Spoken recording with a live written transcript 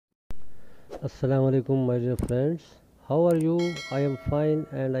Assalamu alaikum, my dear friends. How are you? I am fine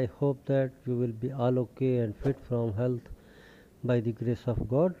and I hope that you will be all okay and fit from health by the grace of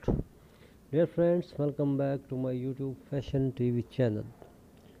God. Dear friends, welcome back to my YouTube Fashion TV channel.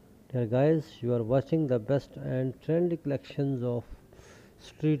 Dear guys, you are watching the best and trendy collections of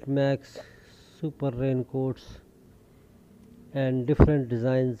street max, super raincoats, and different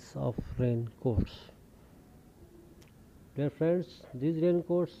designs of raincoats. Dear friends, these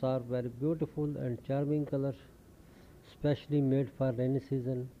raincoats are very beautiful and charming color, specially made for rainy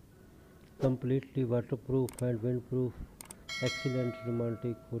season, completely waterproof and windproof, excellent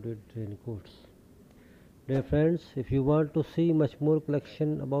romantic hooded raincoats. Dear friends, if you want to see much more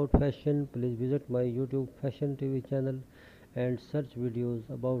collection about fashion, please visit my YouTube Fashion TV channel and search videos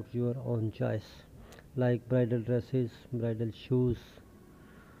about your own choice, like bridal dresses, bridal shoes,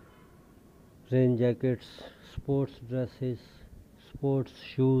 rain jackets, sports dresses, sports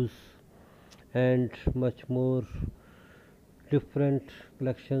shoes, and much more different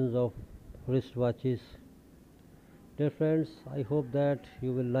collections of wristwatches. Dear friends, I hope that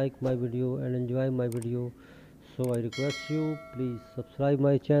you will like my video and enjoy my video. So I request you, please subscribe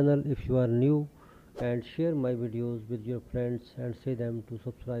my channel if you are new and share my videos with your friends and say them to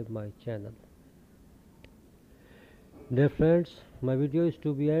subscribe my channel. Dear friends, my video is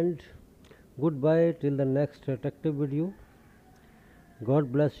to be end. Goodbye till the next attractive video.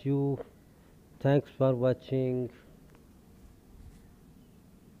 God bless you. Thanks for watching.